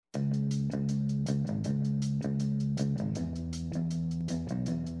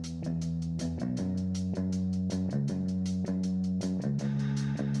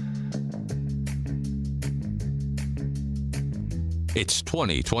It's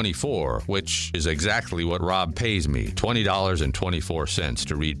 2024, which is exactly what Rob pays me, $20.24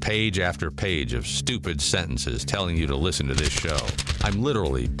 to read page after page of stupid sentences telling you to listen to this show. I'm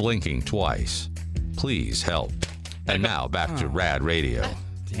literally blinking twice. Please help. And now back to RAD Radio.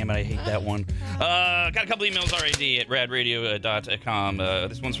 Damn it, I hate that one. Got a couple emails, RAD at radradio.com.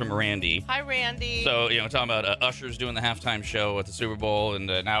 This one's from Randy. Hi, Randy. So, talking about Usher's doing the halftime show at the Super Bowl, and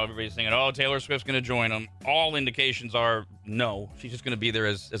now everybody's thinking, oh, Taylor Swift's going to join them. All indications are no. She's just going to be there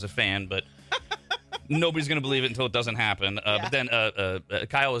as a fan, but nobody's going to believe it until it doesn't happen. But then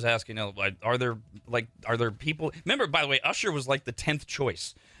Kyle was asking, are there people... Remember, by the way, Usher was like the 10th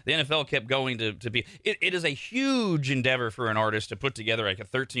choice. The NFL kept going to be... It is a huge endeavor for an artist to put together like a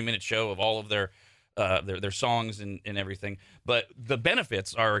 13-minute show of all of their songs and everything. But the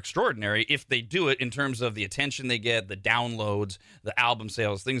benefits are extraordinary if they do it in terms of the attention they get, the downloads, the album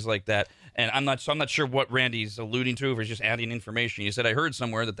sales, things like that. And I'm not sure what Randy's alluding to, if he's just adding information. He said, I heard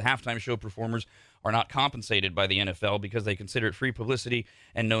somewhere that the halftime show performers are not compensated by the NFL because they consider it free publicity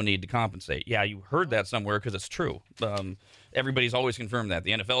and no need to compensate. Yeah, you heard that somewhere because it's true. Everybody's always confirmed that.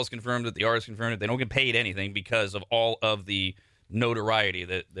 The NFL has confirmed it. The artists confirmed it. They don't get paid anything because of all of the notoriety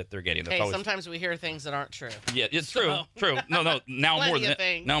that they're getting. Hey, sometimes we hear things that aren't true. Yeah, it's true. No,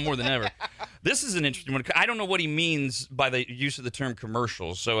 now more than ever. This is an interesting one. I don't know what he means by the use of the term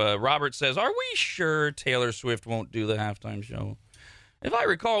commercials. So Robert says, are we sure Taylor Swift won't do the halftime show? If I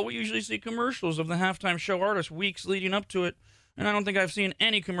recall, we usually see commercials of the halftime show artist weeks leading up to it, and I don't think I've seen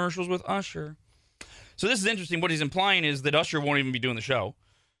any commercials with Usher. So this is interesting. What he's implying is that Usher won't even be doing the show,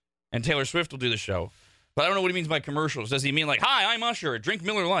 and Taylor Swift will do the show. But I don't know what he means by commercials. Does he mean like, hi, I'm Usher, drink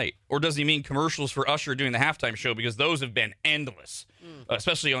Miller Lite? Or does he mean commercials for Usher doing the halftime show? Because those have been endless,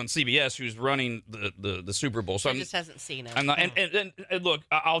 especially on CBS, who's running the Super Bowl. So I just hasn't seen it. I'm not, and look,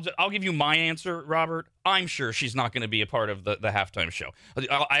 I'll give you my answer, Robert. I'm sure she's not going to be a part of the halftime show.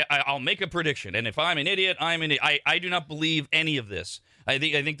 I'll make a prediction, and if I'm an idiot, I'm an idiot. I do not believe any of this. I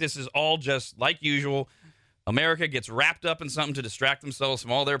think this is all just like usual. America gets wrapped up in something to distract themselves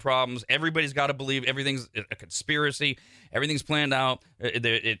from all their problems. Everybody's got to believe everything's a conspiracy. Everything's planned out.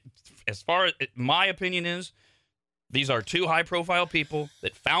 As far as my opinion is, these are two high-profile people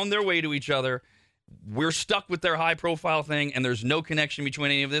that found their way to each other. We're stuck with their high-profile thing, and there's no connection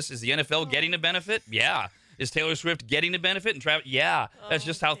between any of this. Is the NFL getting a benefit? Yeah. Is Taylor Swift getting a benefit? And Travis? Yeah. That's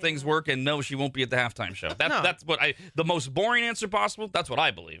just how things work. And no, she won't be at the halftime show. That's what the most boring answer possible. That's what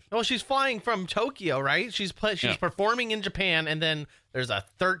I believe. Well, she's flying from Tokyo, right? She's performing in Japan, and then there's a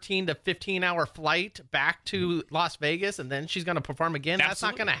 13 to 15 hour flight back to Las Vegas, and then she's going to perform again. Absolutely. That's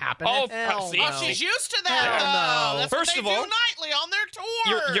not going to happen. She's used to that. No. That's First what they of all, do nightly on their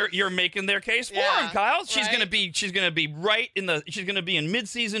tour. You're making their case for him, Kyle. She's right? gonna be right in she's gonna be in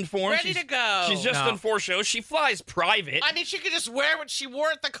mid-season form. Ready to go. She's just done 4 shows. She flies private. I mean, she could just wear what she wore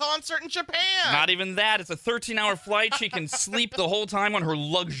at the concert in Japan. Not even that. It's a 13-hour flight. She can sleep the whole time on her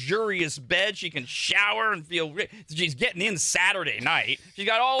luxurious bed. She can shower and feel. She's getting in Saturday night. She's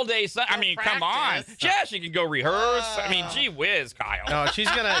got all day. I mean, come on. Yeah, she can go rehearse. I mean, gee whiz, Kyle. No, she's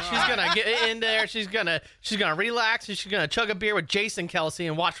gonna get in there. She's gonna relax, and she's gonna chug a beer with Jason Kelsey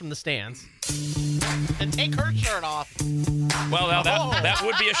and watch from the stands. And take her shirt off. Well, now that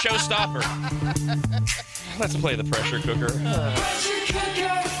would be a showstopper. Let's play the pressure cooker. Pressure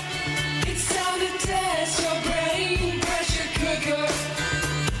cooker, it's time to test your brain. Pressure cooker,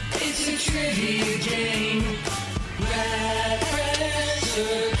 it's a trivia game. Pressure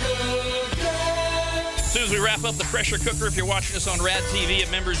cooker. As soon as we wrap up the pressure cooker, if you're watching us on RAD TV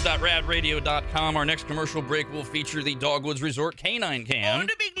at members.radradio.com, our next commercial break will feature the Dogwoods Resort Canine Cam. Oh,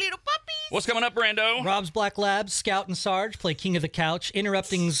 the big little puppies. What's coming up, Brando? Rob's Black Labs, Scout and Sarge play King of the Couch,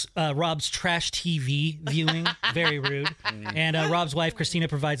 interrupting Rob's trash TV viewing. Very rude. And Rob's wife, Christina,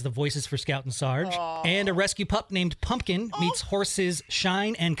 provides the voices for Scout and Sarge. Aww. And a rescue pup named Pumpkin meets horses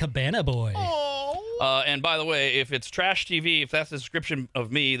Shine and Cabana Boy. And by the way, if it's trash TV, if that's the description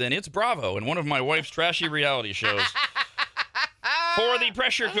of me, then it's Bravo and one of my wife's trashy reality shows. For the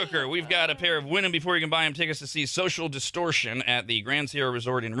pressure cooker, we've got a pair of win 'em before you can buy them tickets to see Social Distortion at the Grand Sierra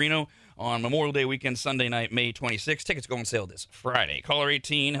Resort in Reno on Memorial Day weekend, Sunday night, May 26th. Tickets go on sale this Friday. Caller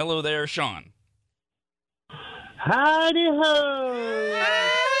 18, hello there, Sean. Howdy ho!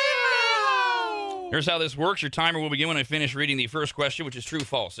 Here's how this works. Your timer will begin when I finish reading the first question, which is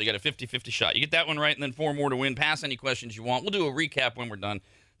true-false. So you got a 50-50 shot. You get that one right, and then 4 more to win. Pass any questions you want. We'll do a recap when we're done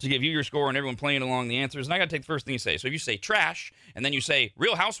to give you your score and everyone playing along the answers. And I got to take the first thing you say. So if you say trash, and then you say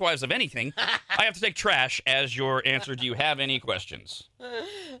Real Housewives of anything, I have to take trash as your answer. Do you have any questions?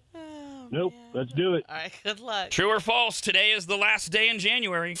 Nope. Let's do it. All right, good luck. True or false? Today is the last day in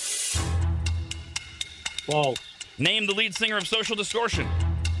January. False. Name the lead singer of Social Distortion.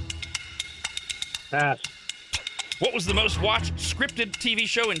 Pass. What was the most watched scripted TV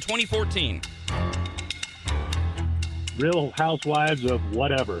show in 2014? Real Housewives of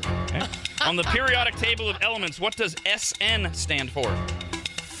whatever. Okay. On the periodic table of elements, what does SN stand for?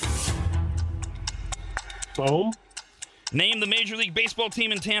 Foam. Name the Major League Baseball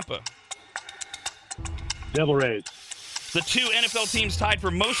team in Tampa. Devil Rays. The two NFL teams tied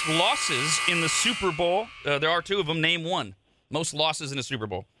for most losses in the Super Bowl. There are two of them. Name one. Most losses in a Super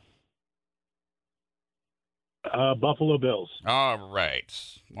Bowl. Buffalo Bills. All right.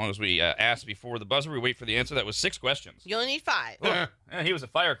 As long as we ask before the buzzer, we wait for the answer. That was 6 questions. You only need 5. Yeah, he was a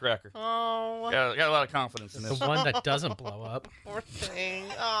firecracker. Oh, Got a lot of confidence in The this. one that doesn't blow up. poor thing.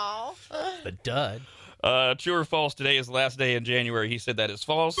 Oh. The dud. True or false, today is the last day in January. He said that is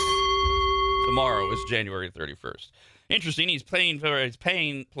false. Tomorrow is January 31st. Interesting. He's playing for Win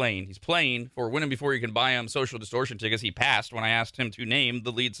 'Em Before You Can Buy Him Social Distortion tickets. He passed when I asked him to name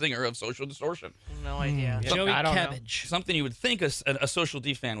the lead singer of Social Distortion. No idea. Joey I don't know. Cabbage. Something you would think a Social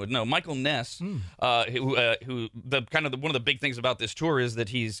D fan would know. Michael Ness, who the kind of one of the big things about this tour is that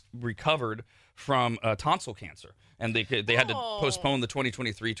he's recovered from tonsil cancer, and they had to postpone the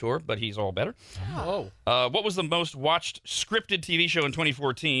 2023 tour, but he's all better. Whoa. What was the most watched scripted TV show in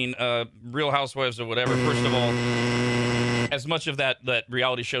 2014? Real Housewives or whatever. First of all, as much of that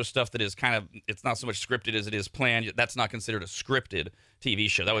reality show stuff that is kind of, it's not so much scripted as it is planned, that's not considered a scripted TV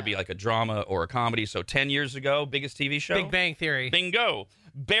show. That would be like a drama or a comedy. So 10 years ago, biggest TV show? Big Bang Theory. Bingo.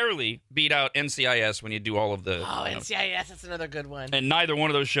 Barely beat out NCIS when you do all of the... Oh, NCIS, that's another good one. And neither one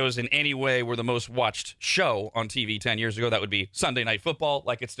of those shows in any way were the most watched show on TV 10 years ago. That would be Sunday Night Football,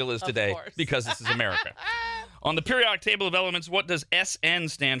 like it still is today, course. because this is America. On the periodic table of elements, what does SN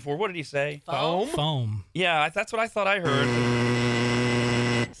stand for? What did he say? Foam. Yeah, that's what I thought I heard.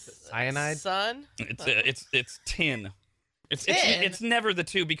 Cyanide. Sun? It's tin. Tin? It's never the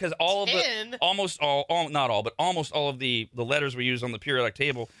two, because all of Tin? the almost all not all, but almost all of the letters we use on the periodic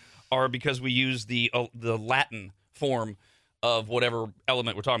table are because we use the Latin form of whatever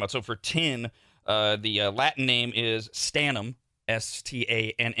element we're talking about. So for tin, the Latin name is stannum,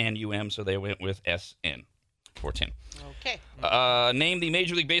 STANNUM. So they went with SN for tin. Okay. Name the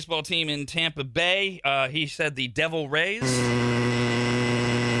Major League Baseball team in Tampa Bay. He said the Devil Rays.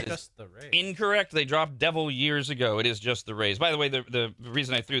 Just the Rays. Incorrect. They dropped Devil years ago. It is just the Rays. By the way, the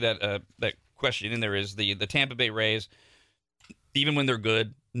reason I threw that question in there is the Tampa Bay Rays, even when they're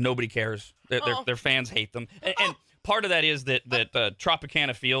good, nobody cares. Their fans hate them. And part of that is that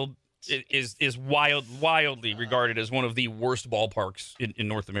Tropicana Field is wildly regarded as one of the worst ballparks in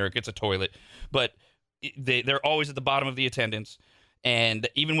North America. It's a toilet. But they're always at the bottom of the attendance. And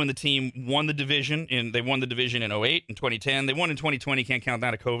even when the team won the division, they won the division in 2008 and 2010. They won in 2020, can't count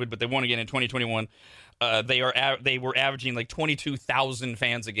that a COVID, but they won again in 2021. They were averaging like 22,000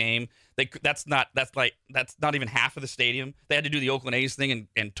 fans a game. That's not even half of the stadium. They had to do the Oakland A's thing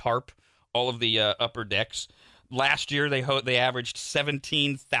and tarp all of the upper decks. Last year they averaged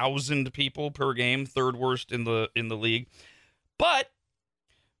 17,000 people per game, third worst in the league. But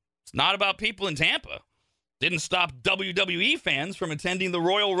it's not about people in Tampa. Didn't stop WWE fans from attending the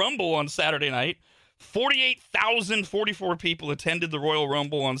Royal Rumble on Saturday night. 48,044 people attended the Royal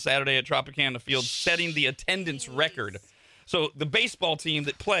Rumble on Saturday at Tropicana Field, setting the attendance record. So the baseball team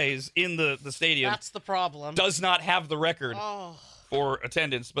that plays in the stadium That's the problem. does not have the record for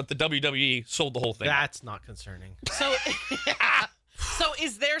attendance, but the WWE sold the whole thing. That's not concerning. So, so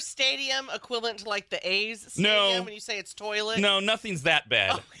is their stadium equivalent to like the A's stadium No. when you say it's toilet? No, nothing's that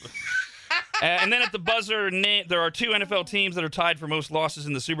bad. And then at the buzzer, there are 2 NFL teams that are tied for most losses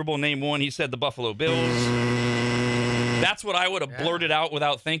in the Super Bowl. Name one. He said the Buffalo Bills. That's what I would have blurted out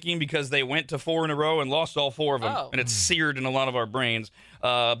without thinking, because they went to 4 in a row and lost all 4 of them. Oh. And it's seared in a lot of our brains.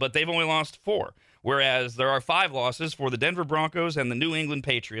 But they've only lost 4. Whereas there are 5 losses for the Denver Broncos and the New England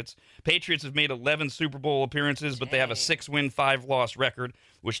Patriots. Patriots have made 11 Super Bowl appearances, but they have a 6-win, 5-loss record,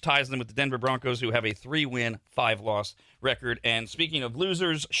 which ties them with the Denver Broncos, who have a 3-win, 5-loss record. And speaking of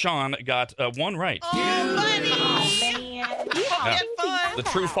losers, Sean got 1 right. Oh, buddy! Get fun. The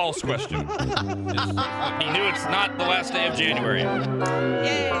true-false question. He knew it's not the last day of January.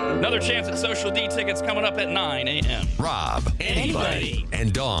 Yay. Another chance at Social D tickets coming up at 9 a.m. Rob, anybody,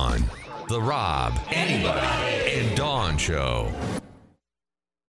 and Dawn. The Rob, anybody, and Dawn Show.